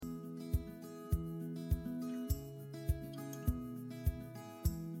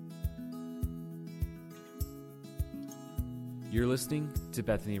You're listening to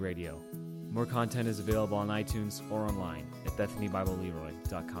Bethany Radio. More content is available on iTunes or online at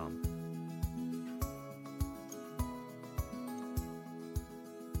BethanyBibleLeroy.com.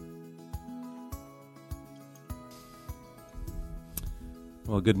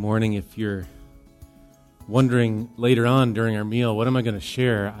 Well, good morning. If you're wondering later on during our meal, what am I going to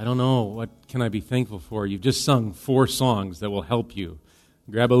share? I don't know. What can I be thankful for? You've just sung 4 songs that will help you.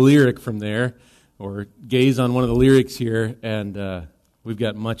 Grab a lyric from there or gaze on one of the lyrics here, and we've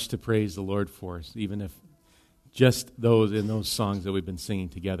got much to praise the Lord for, even if just those songs that we've been singing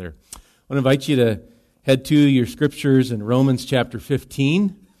together. I want to invite you to head to your scriptures in Romans chapter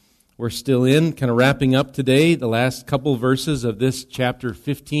 15. We're still kind of wrapping up today, the last couple verses of this chapter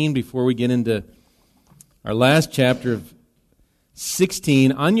 15 before we get into our last chapter of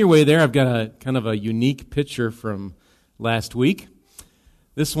 16. On your way there, I've got a kind of a unique picture from last week.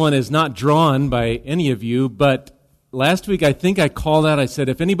 This one is not drawn by any of you, but last week I think I called out, I said,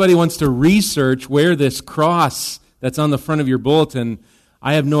 if anybody wants to research where this cross that's on the front of your bulletin,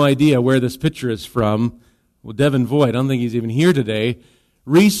 I have no idea where this picture is from. Well, Devin Voigt, I don't think he's even here today,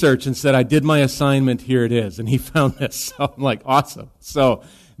 researched and said, I did my assignment, here it is. And he found this. So I'm like, awesome. So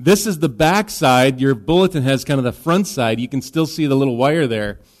this is the back side. Your bulletin has kind of the front side. You can still see the little wire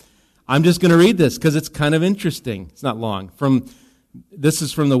there. I'm just going to read this because it's kind of interesting. It's not long. This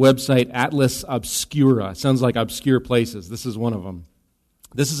is from the website Atlas Obscura. Sounds like obscure places. This is one of them.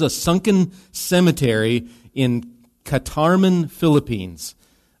 This is a sunken cemetery in Catarman, Philippines.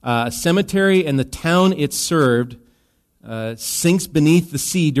 A cemetery, and the town it served sinks beneath the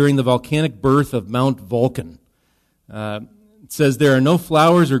sea during the volcanic birth of Mount Vulcan. It says there are no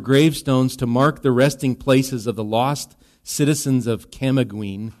flowers or gravestones to mark the resting places of the lost citizens of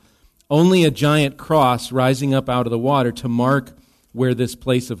Camiguin. Only a giant cross rising up out of the water to mark where this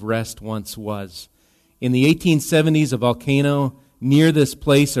place of rest once was. In the 1870s, a volcano near this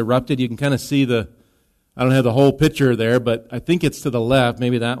place erupted. You can kind of see I don't have the whole picture there, but I think it's to the left,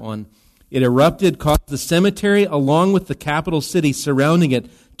 maybe that one. It erupted, caused the cemetery, along with the capital city surrounding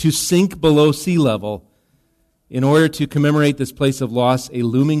it, to sink below sea level. In order to commemorate this place of loss, a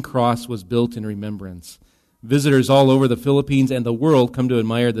looming cross was built in remembrance. Visitors all over the Philippines and the world come to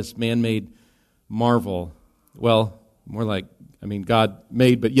admire this man-made marvel. Well, more like, God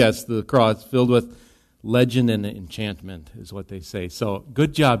made, but yes, the cross filled with legend and enchantment is what they say. So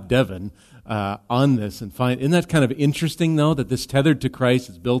good job, Devin, on this. Isn't that kind of interesting, though, that this tethered to Christ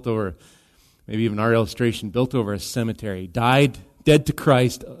is built over, maybe even our illustration, built over a cemetery. Dead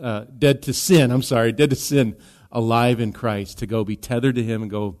to sin, alive in Christ, to go be tethered to Him and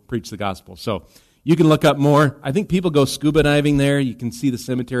go preach the gospel. So you can look up more. I think people go scuba diving there. You can see the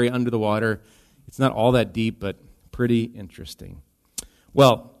cemetery under the water. It's not all that deep, but pretty interesting.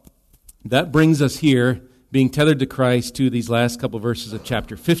 Well, that brings us here, being tethered to Christ, to these last couple verses of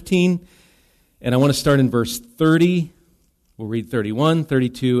chapter 15. And I want to start in verse 30. We'll read 31,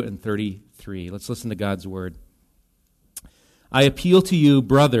 32, and 33. Let's listen to God's word. I appeal to you,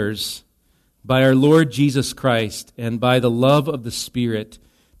 brothers, by our Lord Jesus Christ and by the love of the Spirit,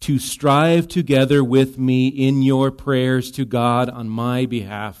 to strive together with me in your prayers to God on my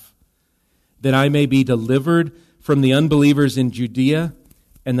behalf, that I may be delivered from the unbelievers in Judea,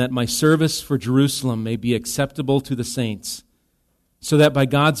 and that my service for Jerusalem may be acceptable to the saints, so that by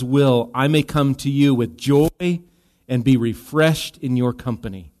God's will I may come to you with joy and be refreshed in your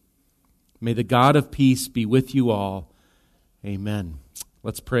company. May the God of peace be with you all. Amen.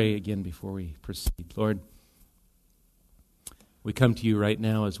 Let's pray again before we proceed. Lord, we come to you right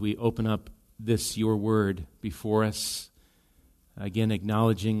now as we open up this, your word, before us. Again,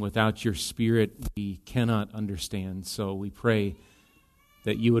 acknowledging without your Spirit we cannot understand. So we pray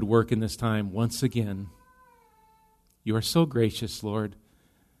that you would work in this time once again. You are so gracious, Lord.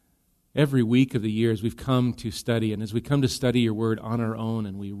 Every week of the year as we've come to study, and as we come to study your word on our own,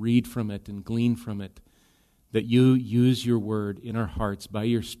 and we read from it and glean from it, that you use your word in our hearts by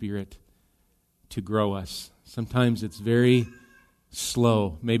your Spirit to grow us. Sometimes it's very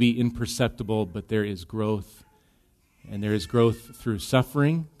slow, maybe imperceptible, but there is growth. And there is growth through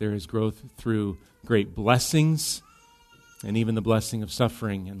suffering. There is growth through great blessings, and even the blessing of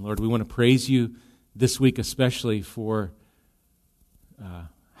suffering. And Lord, we want to praise you this week especially for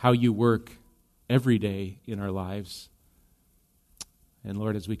how you work every day in our lives. And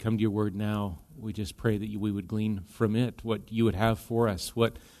Lord, as we come to your word now, we just pray that we would glean from it what you would have for us,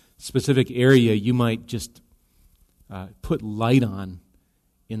 what specific area you might just put light on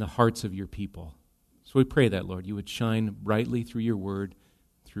in the hearts of your people. So we pray that, Lord, you would shine brightly through your word,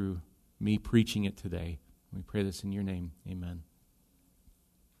 through me preaching it today. We pray this in your name. Amen.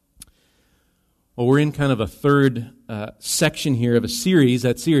 Well, we're in kind of a third section here of a series.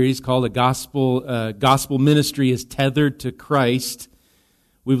 That series called Gospel Ministry is Tethered to Christ.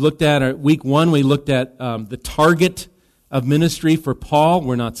 We've looked at, week one, we looked at the target of ministry for Paul.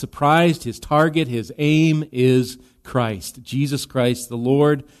 We're not surprised. His target, his aim is Christ. Jesus Christ, the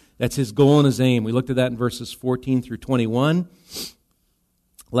Lord. That's his goal and his aim. We looked at that in verses 14 through 21.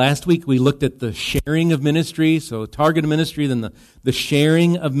 Last week we looked at the sharing of ministry, so target of ministry, then the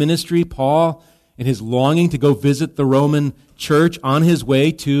sharing of ministry. Paul and his longing to go visit the Roman church on his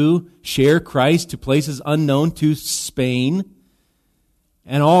way to share Christ to places unknown, to Spain.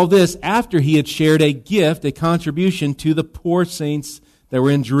 And all this after he had shared a gift, a contribution to the poor saints that were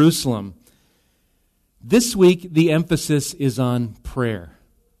in Jerusalem. This week the emphasis is on prayer.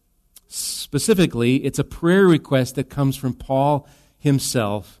 Specifically, it's a prayer request that comes from Paul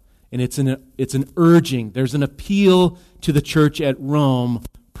himself, and it's an urging. There's an appeal to the church at Rome,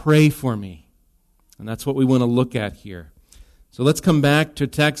 pray for me. And that's what we want to look at here. So let's come back to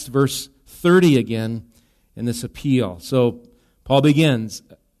text verse 30 again in this appeal. So Paul begins,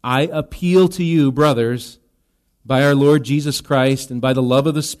 I appeal to you, brothers, by our Lord Jesus Christ and by the love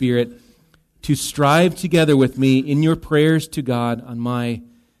of the Spirit, to strive together with me in your prayers to God on my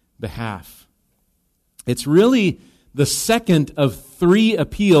behalf. It's really the second of three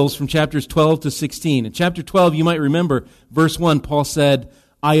appeals from chapters 12 to 16. In chapter 12, you might remember, verse 1, Paul said,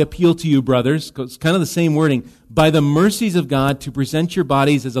 I appeal to you, brothers. It's kind of the same wording. By the mercies of God, to present your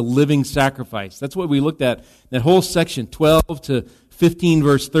bodies as a living sacrifice. That's what we looked at. That whole section, 12 to 15,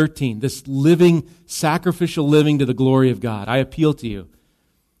 verse 13. This living, sacrificial living to the glory of God. I appeal to you.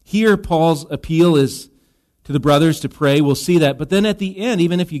 Here, Paul's appeal is to the brothers to pray. We'll see that. But then at the end,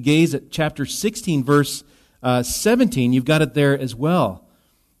 even if you gaze at chapter 16, verse 17, you've got it there as well,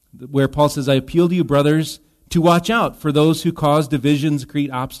 where Paul says, I appeal to you, brothers, to watch out for those who cause divisions,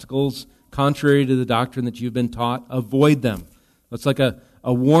 create obstacles, contrary to the doctrine that you've been taught. Avoid them. That's like a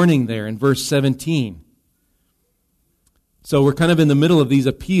warning there in verse 17. So we're kind of in the middle of these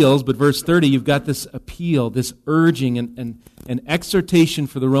appeals, but verse 30, you've got this appeal, this urging and an exhortation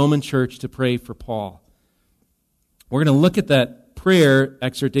for the Roman church to pray for Paul. We're going to look at that prayer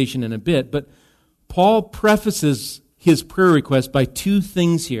exhortation in a bit, but Paul prefaces his prayer request by two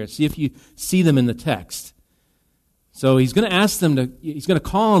things here. See if you see them in the text. So he's going to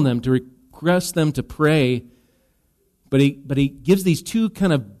call on them to request them to pray, but he gives these two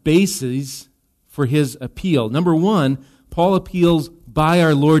kind of bases for his appeal. Number one, Paul appeals by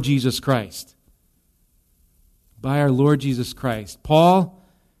our Lord Jesus Christ. By our Lord Jesus Christ. Paul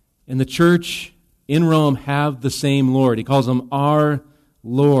and the church in Rome have the same Lord. He calls him our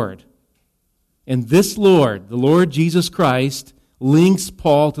Lord. And this Lord, the Lord Jesus Christ, links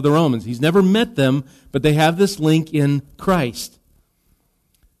Paul to the Romans. He's never met them, but they have this link in Christ.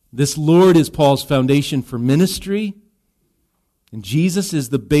 This Lord is Paul's foundation for ministry, and Jesus is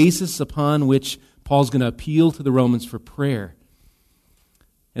the basis upon which Paul's going to appeal to the Romans for prayer.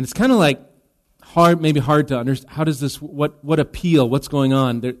 And it's kind of like maybe hard to understand. How does this, what appeal, what's going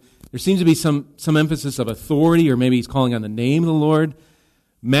on? There seems to be some emphasis of authority, or maybe he's calling on the name of the Lord.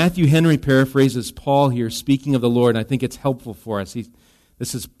 Matthew Henry paraphrases Paul here, speaking of the Lord, and I think it's helpful for us.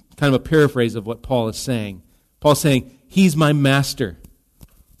 This is kind of a paraphrase of what Paul is saying. Paul's saying, He's my master.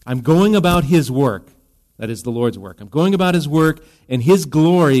 I'm going about His work. That is the Lord's work. I'm going about His work, and His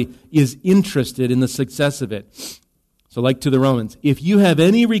glory is interested in the success of it. So like to the Romans, if you have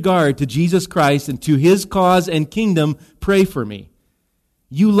any regard to Jesus Christ and to His cause and kingdom, pray for me.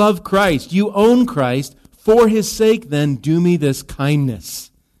 You love Christ. You own Christ. For His sake, then, do me this kindness.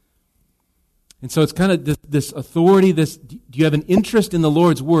 And so it's kind of this authority, do you have an interest in the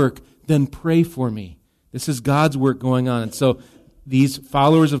Lord's work? Then pray for me. This is God's work going on. And so these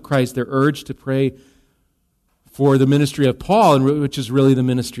followers of Christ, they're urged to pray for the ministry of Paul, which is really the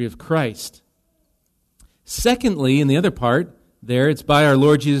ministry of Christ. Secondly, in the other part there, it's by our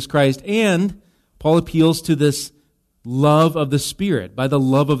Lord Jesus Christ, and Paul appeals to this love of the Spirit, by the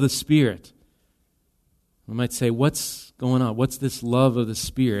love of the Spirit. We might say, what's going on? What's this love of the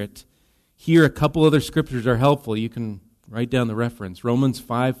Spirit? Here, a couple other scriptures are helpful. You can write down the reference. Romans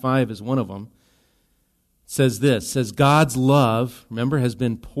 5:5 is one of them. It says this, says, God's love, remember, has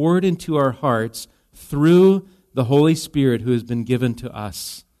been poured into our hearts through the Holy Spirit who has been given to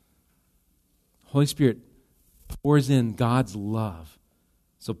us. Holy Spirit pours in God's love.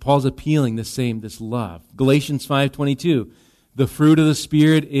 So Paul's appealing this love. Galatians 5:22, the fruit of the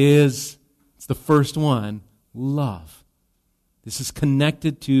Spirit it's the first one, love. This is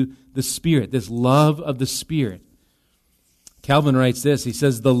connected to the Spirit, this love of the Spirit. Calvin writes this, he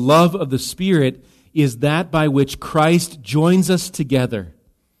says, the love of the Spirit is that by which Christ joins us together.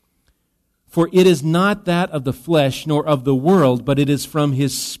 For it is not that of the flesh nor of the world, but it is from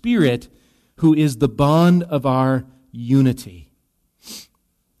His Spirit, who is the bond of our unity.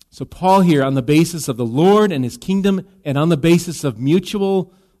 So Paul here, on the basis of the Lord and His kingdom, and on the basis of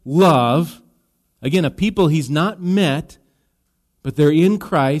mutual love, again, a people he's not met, but they're in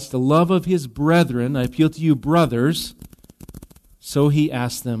Christ, the love of his brethren. I appeal to you, brothers. So he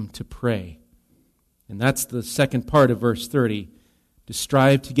asks them to pray. And that's the second part of verse 30. To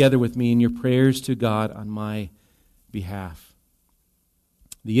strive together with me in your prayers to God on my behalf.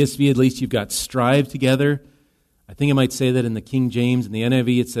 The ESV, at least, you've got strive together. I think I might say that in the King James. In the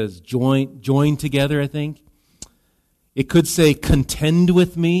NIV, it says join together, I think. It could say contend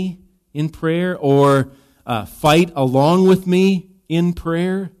with me in prayer, or fight along with me in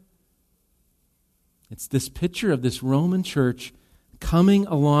prayer. It's this picture of this Roman church coming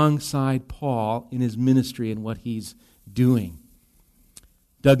alongside Paul in his ministry and what he's doing.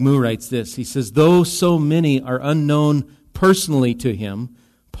 Doug Moo writes this. He says, though so many are unknown personally to him,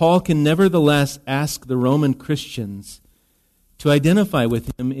 Paul can nevertheless ask the Roman Christians to identify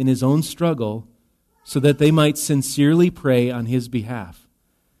with him in his own struggle so that they might sincerely pray on his behalf.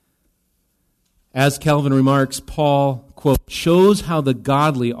 As Calvin remarks, Paul, quote, shows how the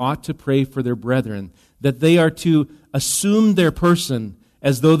godly ought to pray for their brethren, that they are to assume their person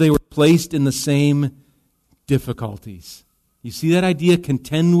as though they were placed in the same difficulties. You see that idea?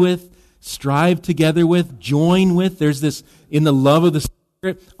 Contend with, strive together with, join with. There's this, in the love of the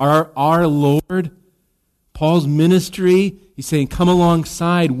Spirit, our Lord, Paul's ministry, he's saying, come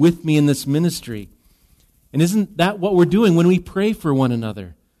alongside with me in this ministry. And isn't that what we're doing when we pray for one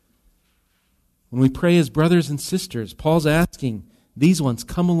another? When we pray as brothers and sisters, Paul's asking these ones,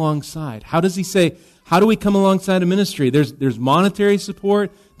 come alongside. How does he say, how do we come alongside a ministry? There's monetary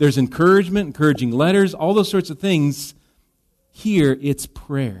support, there's encouragement, encouraging letters, all those sorts of things. Here, it's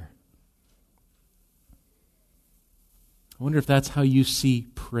prayer. I wonder if that's how you see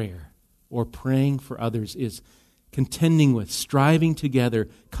prayer, or praying for others, is contending with, striving together,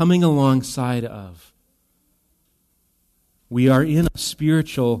 coming alongside of. We are in a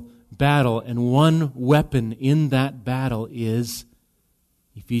spiritual battle, and one weapon in that battle is,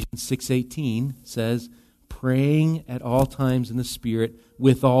 Ephesians 6:18 says, praying at all times in the Spirit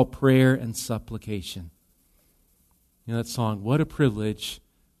with all prayer and supplication. You know that song, what a privilege,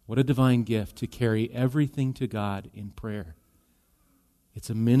 what a divine gift to carry everything to God in prayer. It's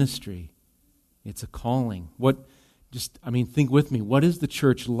a ministry. It's a calling. Think with me, what is the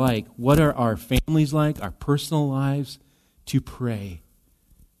church like? What are our families like, our personal lives? To pray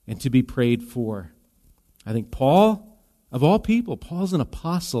and to be prayed for. I think Paul, of all people, Paul's an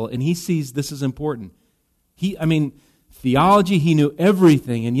apostle, and he sees this is important. Theology, he knew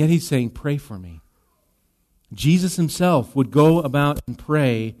everything, and yet he's saying, pray for me. Jesus himself would go about and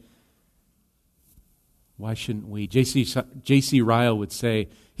pray. Why shouldn't we? J.C. Ryle would say,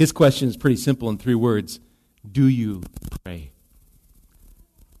 his question is pretty simple in 3 words. Do you pray?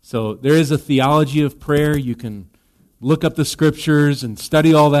 So there is a theology of prayer. You can look up the scriptures and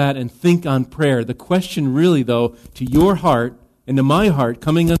study all that and think on prayer. The question really, though, to your heart and to my heart,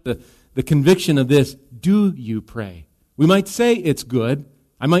 coming up the conviction of this, do you pray? We might say it's good.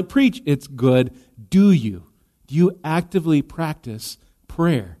 I might preach it's good. Do you? Do you actively practice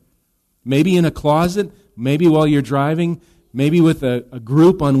prayer? Maybe in a closet, maybe while you're driving, maybe with a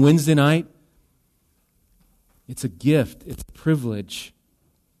group on Wednesday night. It's a gift. It's a privilege.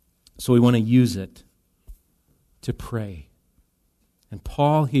 So we want to use it to pray. And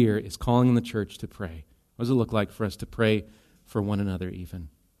Paul here is calling the church to pray. What does it look like for us to pray for one another even?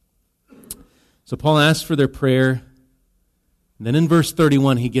 So Paul asks for their prayer. And then in verse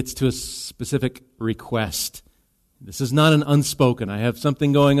 31, he gets to a specific request. This is not an unspoken, I have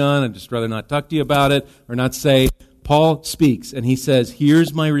something going on, I'd just rather not talk to you about it, or not say. Paul speaks, and he says,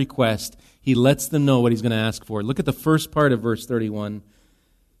 here's my request. He lets them know what he's going to ask for. Look at the first part of verse 31.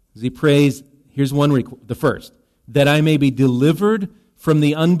 As he prays, here's one request, the first. That I may be delivered from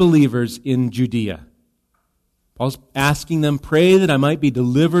the unbelievers in Judea. Paul's asking them, pray that I might be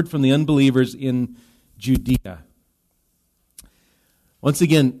delivered from the unbelievers in Judea. Once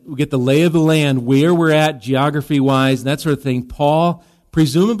again, we get the lay of the land, where we're at geography-wise, and that sort of thing. Paul,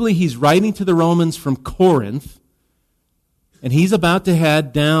 presumably he's writing to the Romans from Corinth, and he's about to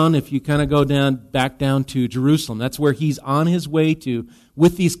head down, if you kind of go back down to Jerusalem. That's where he's on his way to,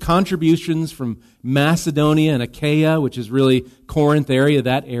 with these contributions from Macedonia and Achaia, which is really Corinth area,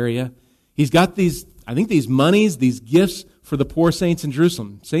 that area. He's got these monies, these gifts for the poor saints in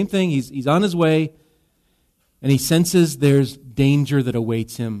Jerusalem. Same thing, he's on his way, and he senses there's danger that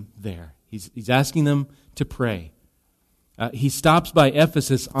awaits him there. He's asking them to pray. He stops by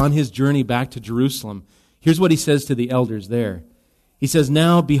Ephesus on his journey back to Jerusalem. Here's what he says to the elders there. He says,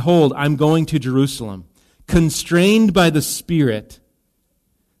 "Now, behold, I'm going to Jerusalem, constrained by the Spirit,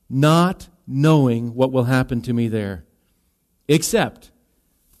 not knowing what will happen to me there, except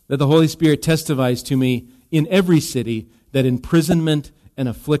that the Holy Spirit testifies to me in every city that imprisonment and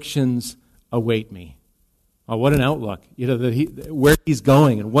afflictions await me." Oh, what an outlook, where he's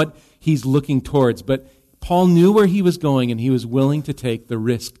going and what he's looking towards. But Paul knew where he was going, and he was willing to take the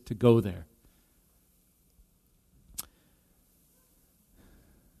risk to go there.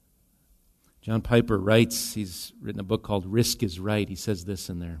 John Piper writes, he's written a book called Risk is Right. He says this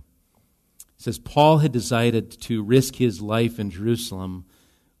in there. He says, Paul had decided to risk his life in Jerusalem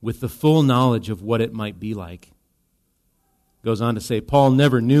with the full knowledge of what it might be like. Goes on to say, Paul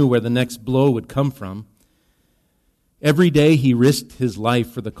never knew where the next blow would come from. Every day he risked his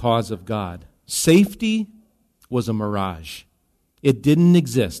life for the cause of God. Safety was a mirage. It didn't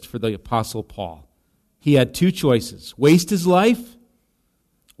exist for the Apostle Paul. He had two choices: waste his life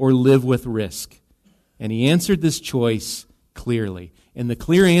or live with risk. And he answered this choice clearly. And the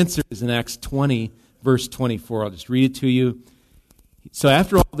clear answer is in Acts 20, verse 24. I'll just read it to you. So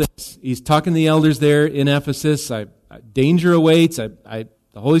after all this, he's talking to the elders there in Ephesus. Danger awaits. The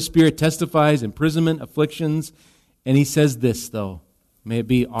Holy Spirit testifies, imprisonment, afflictions. And he says this, though. May it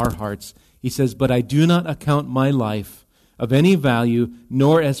be our hearts. He says, "But I do not account my life of any value,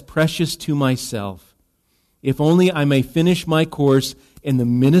 nor as precious to myself, if only I may finish my course in the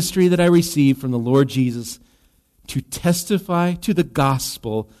ministry that I received from the Lord Jesus, to testify to the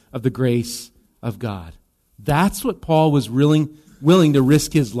gospel of the grace of God." That's what Paul was willing to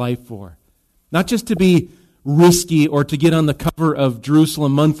risk his life for. Not just to be risky or to get on the cover of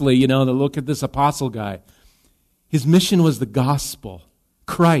Jerusalem Monthly, to look at this apostle guy. His mission was the gospel,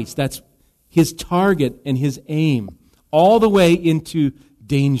 Christ. That's his target and his aim, all the way into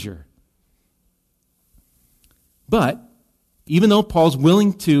danger. But even though Paul's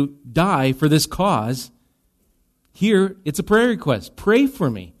willing to die for this cause, here it's a prayer request. Pray for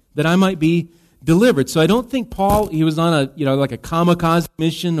me that I might be delivered. So I don't think Paul, he was on like a kamikaze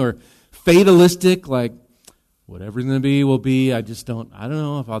mission or fatalistic, like whatever's going to be will be. I don't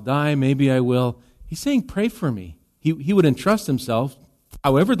know if I'll die. Maybe I will. He's saying, pray for me. He would entrust himself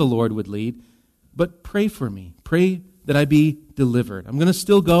however the Lord would lead, but pray for me. Pray that I be delivered. I'm going to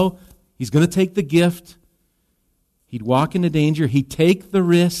still go. He's going to take the gift. He'd walk into danger. He'd take the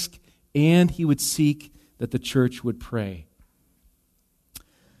risk, and he would seek that the church would pray.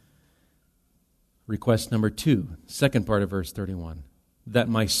 Request number 2, second part of verse 31, that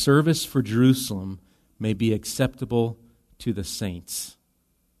my service for Jerusalem may be acceptable to the saints.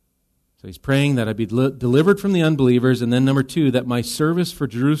 So he's praying that I be delivered from the unbelievers, and then number 2, that my service for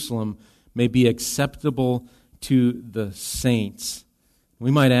Jerusalem may be acceptable to the saints.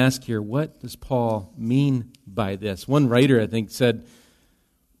 We might ask here, what does Paul mean by this? One writer, I think, said,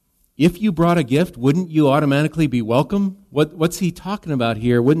 if you brought a gift, wouldn't you automatically be welcome? What's he talking about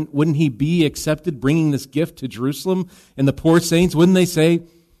here? Wouldn't he be accepted bringing this gift to Jerusalem? And the poor saints, wouldn't they say,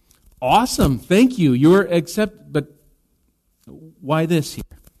 awesome, thank you, you're accepted, but why this here?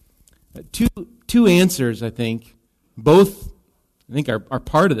 Two answers, I think. Both, I think, are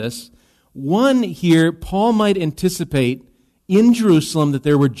part of this. One here, Paul might anticipate in Jerusalem that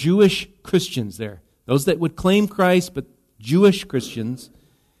there were Jewish Christians there. Those that would claim Christ, but Jewish Christians.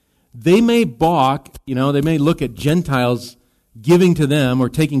 They may balk, they may look at Gentiles giving to them or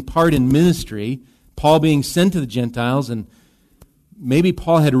taking part in ministry, Paul being sent to the Gentiles, and maybe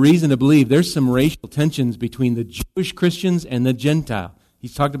Paul had reason to believe there's some racial tensions between the Jewish Christians and the Gentile.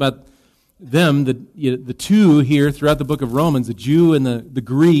 He's talked about them, the two here throughout the book of Romans, the Jew and the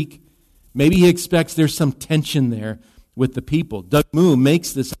Greek. Maybe he expects there's some tension there with the people. Doug Moo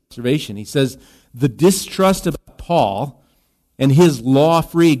makes this observation. He says, the distrust about Paul and his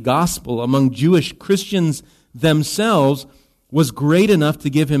law-free gospel among Jewish Christians themselves was great enough to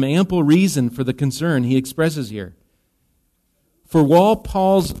give him ample reason for the concern he expresses here. For while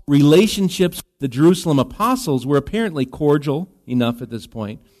Paul's relationships with the Jerusalem apostles were apparently cordial enough at this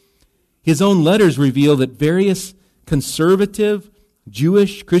point, his own letters reveal that various conservative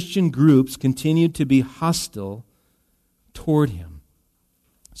Jewish Christian groups continued to be hostile toward him.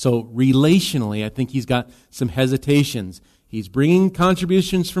 So relationally, I think he's got some hesitations. He's bringing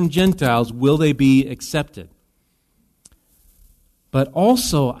contributions from Gentiles. Will they be accepted? But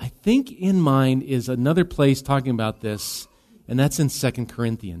also, I think in mind is another place talking about this, and that's in 2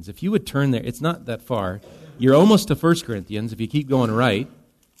 Corinthians. If you would turn there, it's not that far. You're almost to 1 Corinthians if you keep going right.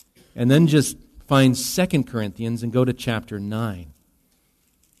 And then just find 2 Corinthians and go to chapter 9.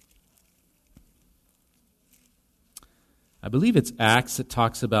 I believe it's Acts that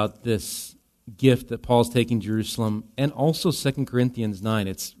talks about this gift that Paul's taking Jerusalem, and also 2 Corinthians 9.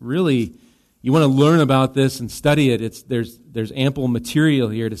 It's really, you want to learn about this and study it. There's ample material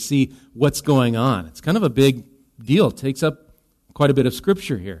here to see what's going on. It's kind of a big deal. It takes up quite a bit of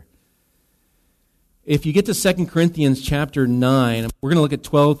scripture here. If you get to 2 Corinthians chapter 9, we're going to look at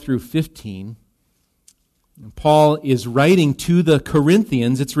 12 through 15. Paul is writing to the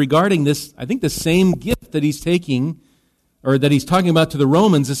Corinthians. It's regarding this, I think the same gift that he's taking, or that he's talking about to the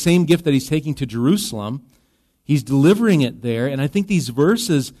Romans, the same gift that he's taking to Jerusalem. He's delivering it there, and I think these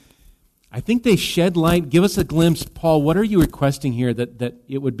verses, I think they shed light, give us a glimpse. Paul, what are you requesting here? That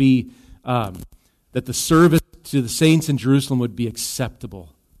it would be, that the service to the saints in Jerusalem would be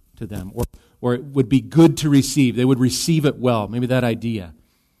acceptable to them, or it would be good to receive. They would receive it well. Maybe that idea.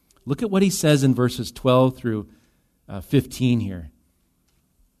 Look at what he says in verses 12 through 15 here.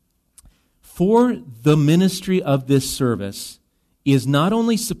 For the ministry of this service is not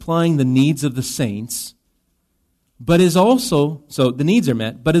only supplying the needs of the saints, but is also, so the needs are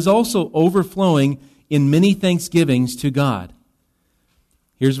met, but is also overflowing in many thanksgivings to God.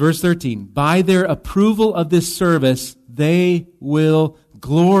 Here's verse 13. By their approval of this service, they will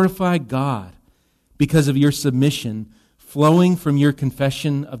glorify God because of your submission flowing from your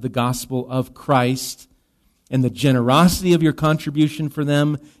confession of the gospel of Christ and the generosity of your contribution for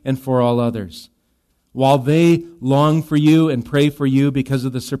them and for all others, while they long for you and pray for you because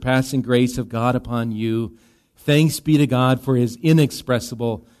of the surpassing grace of God upon you. Thanks be to God for His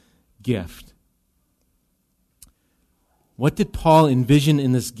inexpressible gift. What did Paul envision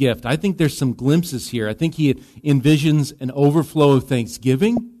in this gift? I think there's some glimpses here. I think he envisions an overflow of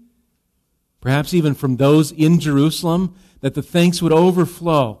thanksgiving, perhaps even from those in Jerusalem, that the thanks would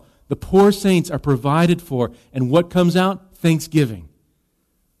overflow. The poor saints are provided for, and what comes out? Thanksgiving.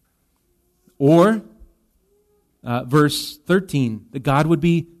 Or, verse 13, that God would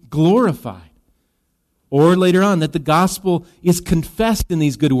be glorified. Or later on, that the gospel is confessed in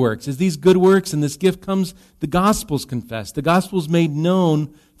these good works. As these good works and this gift comes, the gospel's confessed. The gospel's made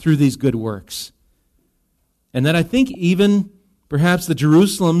known through these good works. And that I think even perhaps the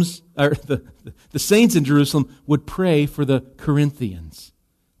saints in Jerusalem would pray for the Corinthians.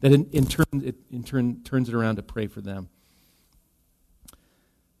 That in turn turns it around to pray for them.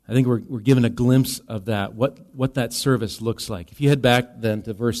 I think we're given a glimpse of that, what that service looks like. If you head back then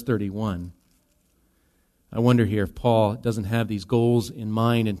to verse 31, I wonder here if Paul doesn't have these goals in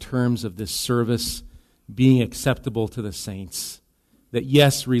mind in terms of this service being acceptable to the saints. That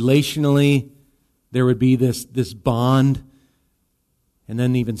yes, relationally, there would be this bond, and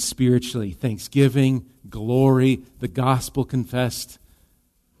then even spiritually, thanksgiving, glory, the gospel confessed,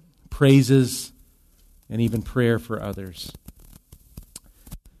 praises, and even prayer for others.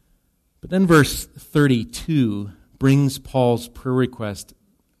 But then verse 32 brings Paul's prayer request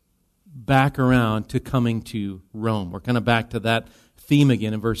back around to coming to Rome. We're kind of back to that theme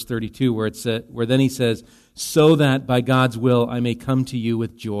again in verse 32 where then he says, so that by God's will I may come to you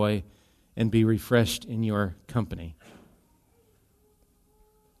with joy and be refreshed in your company.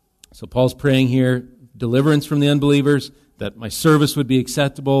 So Paul's praying here, deliverance from the unbelievers, that my service would be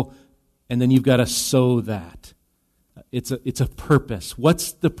acceptable, and then you've got to sow that. It's a purpose.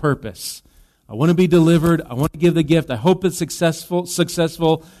 What's the purpose? I want to be delivered. I want to give the gift. I hope it's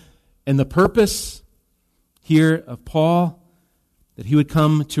successful. And the purpose here of Paul, that he would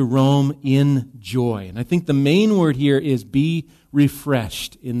come to Rome in joy. And I think the main word here is be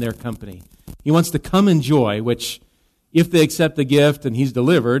refreshed in their company. He wants to come in joy, which if they accept the gift and he's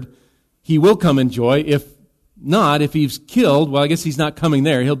delivered, he will come in joy. If not, if he's killed, well, I guess he's not coming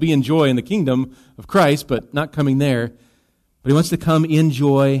there. He'll be in joy in the kingdom of Christ, but not coming there. But he wants to come in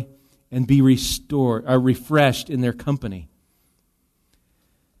joy and be refreshed in their company.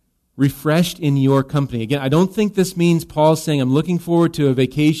 Refreshed in your company. Again, I don't think this means Paul's saying, I'm looking forward to a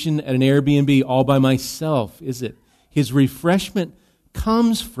vacation at an Airbnb all by myself, is it? His refreshment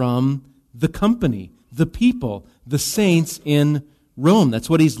comes from the company, the people, the saints in Rome. That's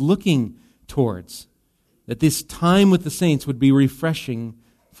what he's looking towards. That this time with the saints would be refreshing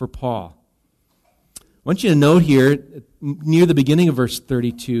for Paul. I want you to note here, near the beginning of verse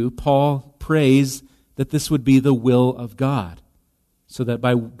 32, Paul prays that this would be the will of God, so that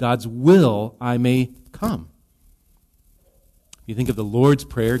by God's will I may come. You think of the Lord's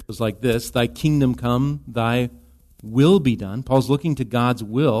Prayer, it goes like this, thy kingdom come, thy will be done. Paul's looking to God's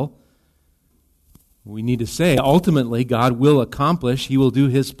will. We need to say, ultimately, God will accomplish, He will do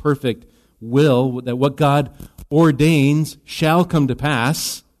His perfect will, that what God ordains shall come to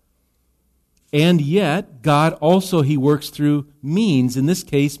pass. And yet, God also, He works through means, in this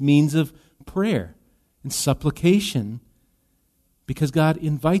case, means of prayer and supplication because God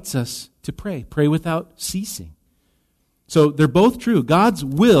invites us to pray. Pray without ceasing. So they're both true. God's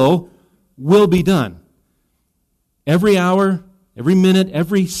will be done. Every hour, every minute,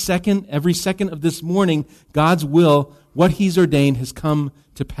 every second of this morning, God's will, what He's ordained, has come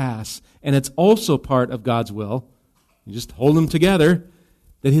to pass. And it's also part of God's will, you just hold them together,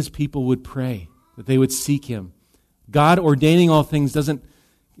 that His people would pray, that they would seek Him. God ordaining all things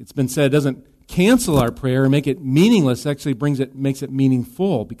it's been said, doesn't cancel our prayer or make it meaningless. Actually makes it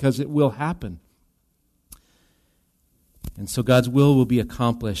meaningful, because it will happen. And so God's will be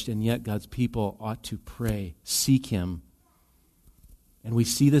accomplished, and yet God's people ought to pray, seek Him. And we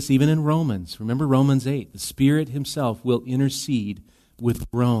see this even in Romans. Remember Romans 8. The Spirit Himself will intercede with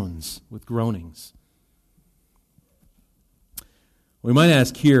groans, with groanings. We might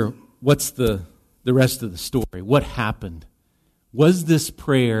ask here, what's the rest of the story? What happened? Was this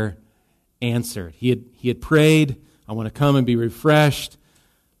prayer answered? He had prayed, I want to come and be refreshed,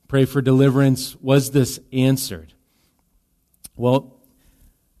 pray for deliverance. Was this answered? Well,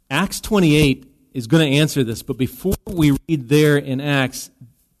 Acts 28 is going to answer this, but before we read there in Acts,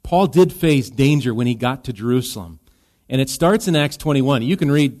 Paul did face danger when he got to Jerusalem. And it starts in Acts 21. You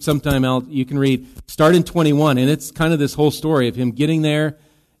can read sometime else, start in 21, and it's kind of this whole story of him getting there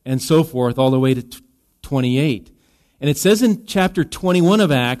and so forth, all the way to 28. And it says in chapter 21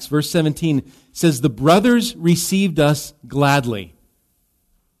 of Acts, verse 17, says, the brothers received us gladly.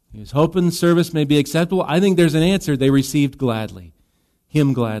 He was hoping the service may be acceptable. I think there's an answer. They received gladly.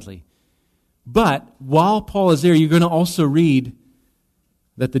 Him gladly. But while Paul is there, you're going to also read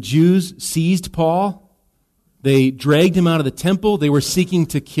that the Jews seized Paul. They dragged him out of the temple. They were seeking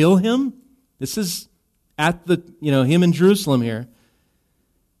to kill him. This is at him in Jerusalem here.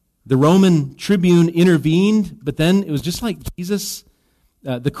 The Roman tribune intervened, but then it was just like Jesus.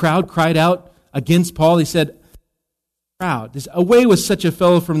 The crowd cried out against Paul. He said, away with such a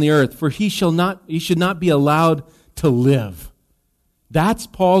fellow from the earth, for he should not be allowed to live. That's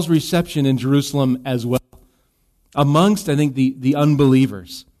Paul's reception in Jerusalem as well, amongst, I think, the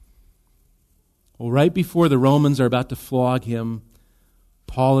unbelievers. Well, right before the Romans are about to flog him,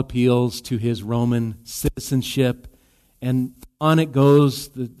 Paul appeals to his Roman citizenship, and on it goes,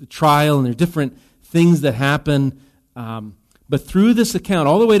 the trial, and there are different things that happen. But through this account,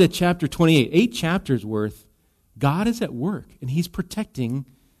 all the way to chapter 28, 8 chapters worth, God is at work, and He's protecting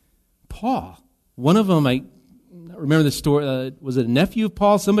Paul. One of them, I remember the story, was it a nephew of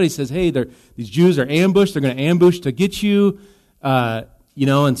Paul? Somebody says, hey, these Jews are ambushed, they're going to ambush to get you,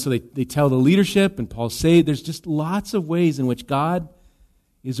 and so they tell the leadership, and Paul's saved. There's just lots of ways in which God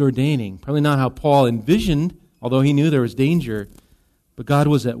is ordaining. Probably not how Paul envisioned, although he knew there was danger, but God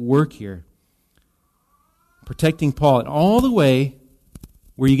was at work here, protecting Paul. And all the way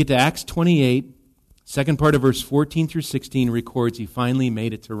where you get to Acts 28, second part of verse 14 through 16 records he finally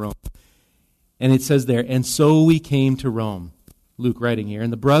made it to Rome. And it says there, and so we came to Rome. Luke writing here.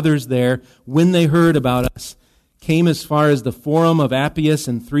 And the brothers there, when they heard about us, came as far as the Forum of Appius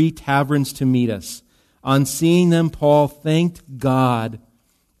and 3 taverns to meet us. On seeing them, Paul thanked God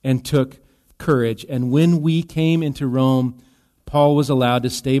and took courage. And when we came into Rome, Paul was allowed to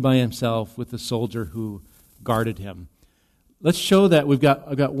stay by himself with the soldier who guarded him. Let's show that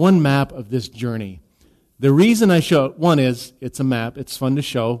I've got one map of this journey. The reason I show it, one is, it's a map, it's fun to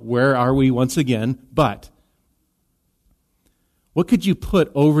show, where are we once again, but what could you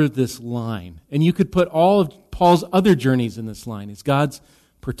put over this line? And you could put all of Paul's other journeys in this line. It's God's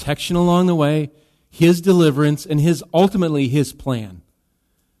protection along the way, His deliverance, and ultimately His plan.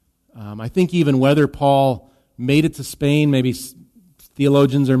 I think even whether Paul made it to Spain, maybe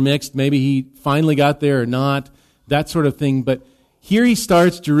theologians are mixed, maybe he finally got there or not, that sort of thing, but here he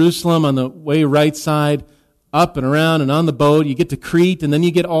starts Jerusalem on the way right side, up and around and on the boat. You get to Crete, and then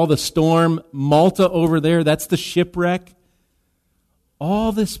you get all the storm. Malta over there, that's the shipwreck.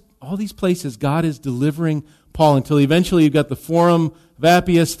 All these places, God is delivering Paul until eventually you've got the Forum of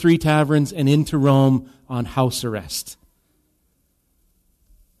Appius, 3 taverns, and into Rome on house arrest.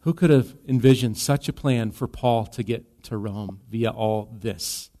 Who could have envisioned such a plan for Paul to get to Rome via all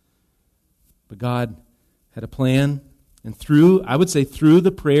this? But God had a plan. And through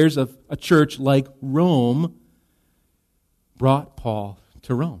the prayers of a church like Rome, brought Paul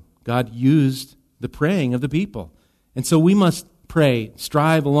to Rome. God used the praying of the people. And so we must pray,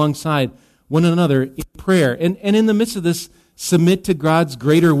 strive alongside one another in prayer. And in the midst of this, submit to God's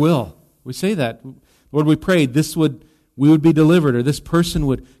greater will. We say that. Lord, we pray we would be delivered, or this person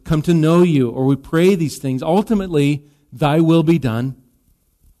would come to know you, or we pray these things. Ultimately, thy will be done.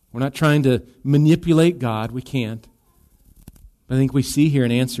 We're not trying to manipulate God. We can't. I think we see here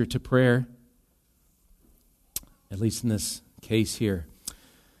an answer to prayer, at least in this case here.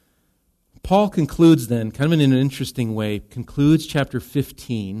 Paul concludes then, kind of in an interesting way, concludes chapter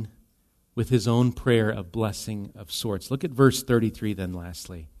 15 with his own prayer of blessing of sorts. Look at verse 33 then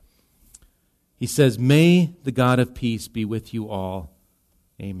lastly. He says, "May the God of peace be with you all.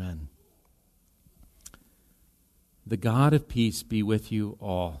 Amen." The God of peace be with you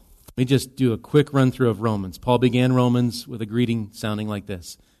all. Let me just do a quick run through of Romans. Paul began Romans with a greeting sounding like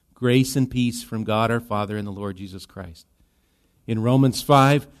this: "Grace and peace from God our Father and the Lord Jesus Christ." In Romans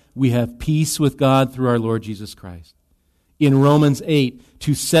 5, we have peace with God through our Lord Jesus Christ. In Romans 8,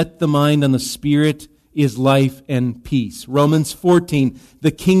 to set the mind on the Spirit is life and peace. Romans 14,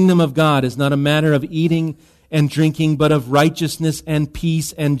 the kingdom of God is not a matter of eating and drinking, but of righteousness and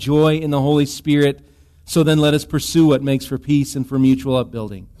peace and joy in the Holy Spirit. So then let us pursue what makes for peace and for mutual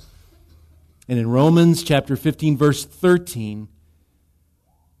upbuilding. And in Romans chapter 15, verse 13,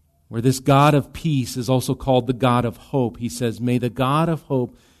 where this God of peace is also called the God of hope, he says, "May the God of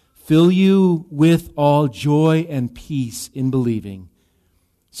hope fill you with all joy and peace in believing,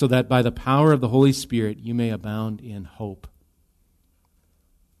 so that by the power of the Holy Spirit you may abound in hope."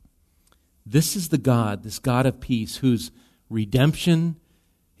 This is the God, this God of peace, whose redemption,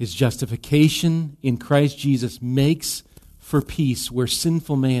 his justification in Christ Jesus makes for peace where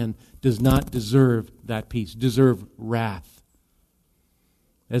sinful man does not deserve that peace, deserve wrath.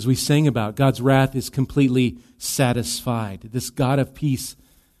 As we sang about, God's wrath is completely satisfied. This God of peace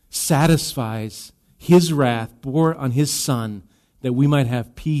satisfies his wrath bore on his Son that we might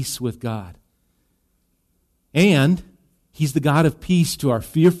have peace with God. And he's the God of peace to our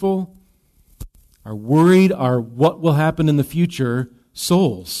fearful, our worried, our what will happen in the future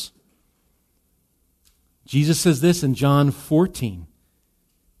souls. Jesus says this in John 14.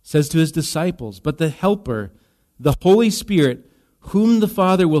 Says to his disciples, "But the Helper, the Holy Spirit, whom the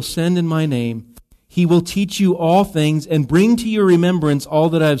Father will send in my name, he will teach you all things and bring to your remembrance all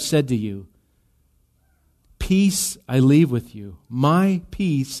that I have said to you. Peace I leave with you. My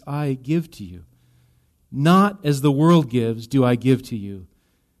peace I give to you. Not as the world gives do I give to you.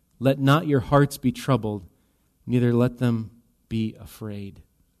 Let not your hearts be troubled, neither let them be afraid."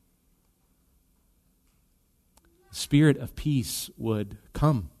 The Spirit of peace would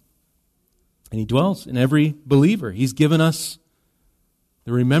come. And he dwells in every believer. He's given us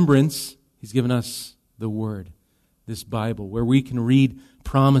the remembrance. He's given us the Word, this Bible, where we can read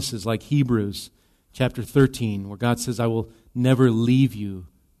promises like Hebrews chapter 13, where God says, "I will never leave you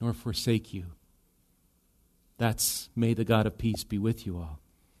nor forsake you." That's, "May the God of peace be with you all."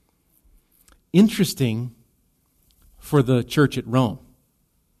 Interesting for the church at Rome.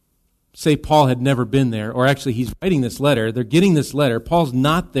 Say Paul had never been there, or actually he's writing this letter. They're getting this letter. Paul's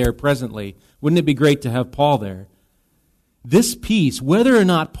not there presently. Wouldn't it be great to have Paul there? This peace, whether or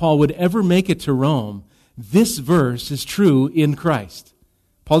not Paul would ever make it to Rome, this verse is true in Christ.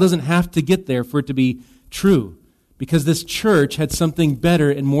 Paul doesn't have to get there for it to be true, because this church had something better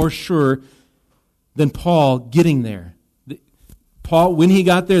and more sure than Paul getting there. Paul, when he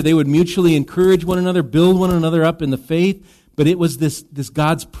got there, they would mutually encourage one another, build one another up in the faith, but it was this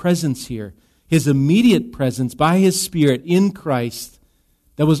God's presence here, his immediate presence by his Spirit in Christ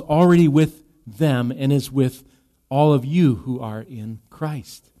that was already with them and is with all of you who are in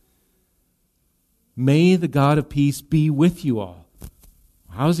Christ. May the God of peace be with you all.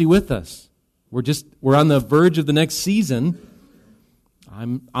 How is he with us? We're on the verge of the next season.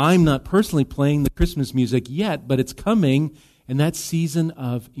 I'm not personally playing the Christmas music yet, but it's coming, and that season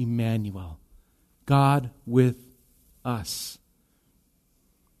of Emmanuel, God with us.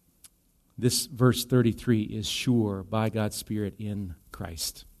 This verse 33 is sure by God's Spirit in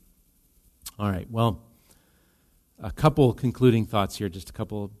Christ. All right, well, a couple concluding thoughts here, just a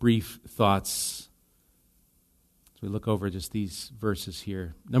couple of brief thoughts as we look over just these verses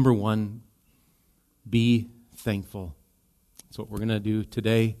here. Number one, be thankful. That's what we're going to do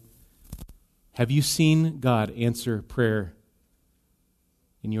today. Have you seen God answer prayer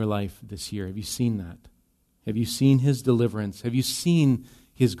in your life this year? Have you seen that? Have you seen His deliverance? Have you seen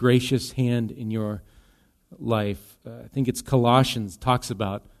His gracious hand in your life? I think it's Colossians talks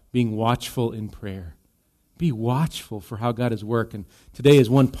about being watchful in prayer. Be watchful for how God is working. And today is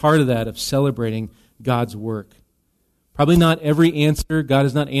one part of that, of celebrating God's work. Probably not every answer. God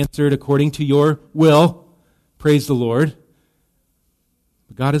has not answered according to your will. Praise the Lord.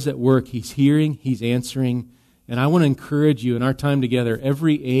 But God is at work. He's hearing. He's answering. And I want to encourage you in our time together,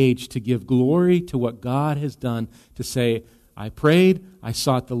 every age, to give glory to what God has done. To say, I prayed, I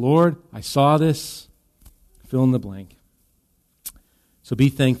sought the Lord, I saw this. Fill in the blank. So be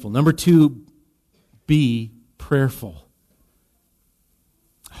thankful. Number two, be prayerful.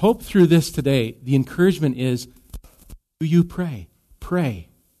 Hope through this today, the encouragement is Do you pray? Pray.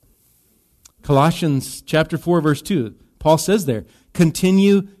 Colossians chapter 4, verse 2, Paul says there,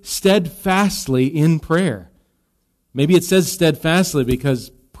 continue steadfastly in prayer. Maybe it says steadfastly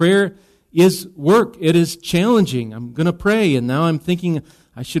because prayer is work. It is challenging. I'm going to pray, and now I'm thinking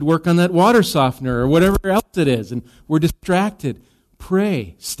I should work on that water softener or whatever else it is, and we're distracted.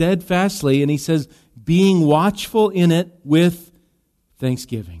 Pray steadfastly, and he says, being watchful in it with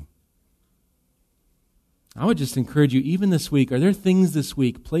thanksgiving. I would just encourage you, even this week, are there things this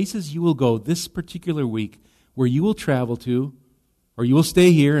week, places you will go this particular week where you will travel to, or you will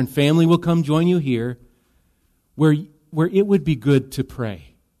stay here and family will come join you here, where it would be good to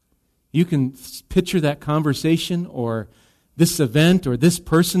pray? You can picture that conversation or this event or this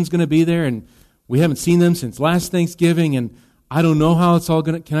person's going to be there and we haven't seen them since last Thanksgiving and I don't know how it's all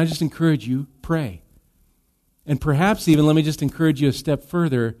going to... Can I just encourage you? Pray. And perhaps even, let me just encourage you a step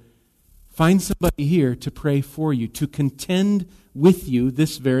further, find somebody here to pray for you, to contend with you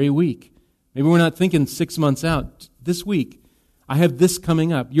this very week. Maybe we're not thinking 6 months out. This week, I have this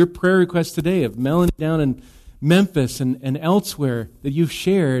coming up. Your prayer requests today of Melanie down in Memphis and elsewhere that you've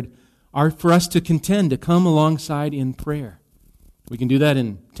shared are for us to contend, to come alongside in prayer. We can do that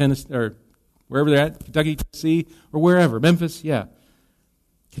in Tennessee, or wherever they're at, Kentucky, Tennessee, or wherever. Memphis, yeah.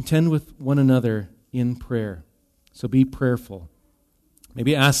 Contend with one another in prayer. So be prayerful.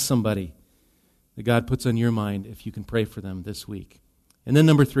 Maybe ask somebody that God puts on your mind if you can pray for them this week. And then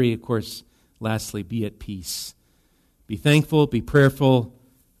number 3, of course, lastly, be at peace. Be thankful, be prayerful,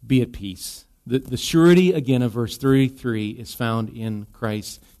 be at peace. The surety, again, of verse 33 is found in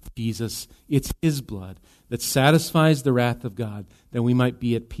Christ Jesus. It's His blood that satisfies the wrath of God, that we might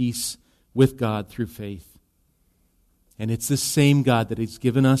be at peace with God through faith. And it's this same God that has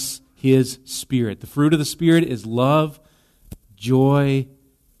given us His Spirit. The fruit of the Spirit is love, joy,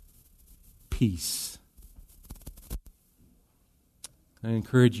 peace. I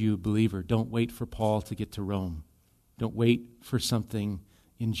encourage you, believer, don't wait for Paul to get to Rome. Don't wait for something.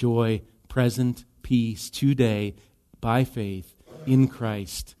 Enjoy present peace today by faith in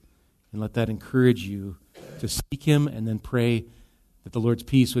Christ. And let that encourage you to seek Him and then pray that the Lord's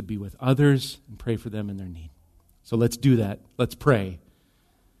peace would be with others and pray for them in their need. So let's do that. Let's pray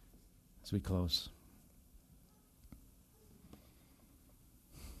as we close.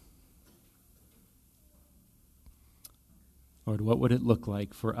 Lord, what would it look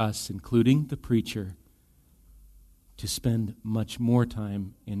like for us, including the preacher, to spend much more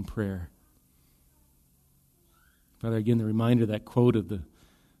time in prayer? Father, again, the reminder, that quote of I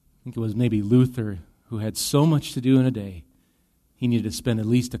think it was maybe Luther, who had so much to do in a day, he needed to spend at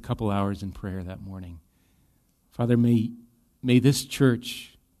least a couple hours in prayer that morning. Father, may this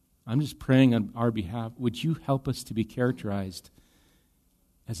church, I'm just praying on our behalf, would you help us to be characterized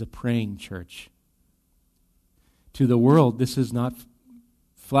as a praying church? To the world, this is not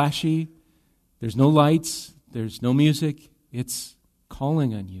flashy. There's no lights. There's no music. It's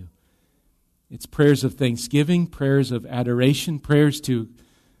calling on you. It's prayers of thanksgiving, prayers of adoration, prayers to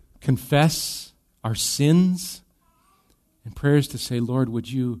confess our sins, and prayers to say, Lord, would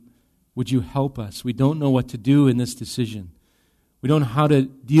you help us? We don't know what to do in this decision. We don't know how to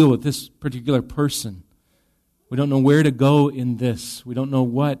deal with this particular person. We don't know where to go in this. We don't know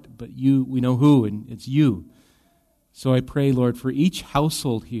what, but we know who, and it's you. So I pray, Lord, for each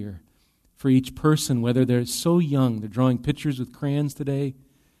household here, for each person, whether they're so young, they're drawing pictures with crayons today,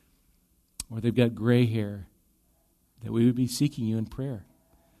 or they've got gray hair, that we would be seeking you in prayer.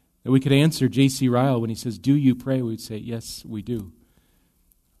 That we could answer J.C. Ryle when he says, do you pray? We'd say, yes, we do.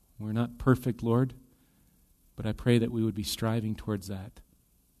 We're not perfect, Lord, but I pray that we would be striving towards that.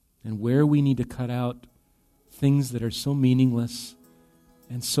 And where we need to cut out things that are so meaningless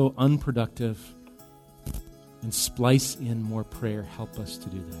and so unproductive and splice in more prayer, help us to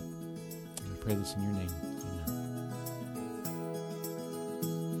do that. And I pray this in your name. Amen.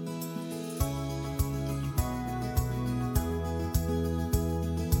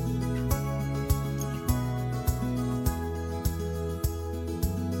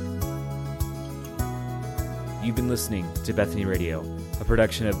 You've been listening to Bethany Radio, a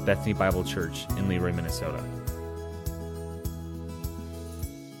production of Bethany Bible Church in Leroy, Minnesota.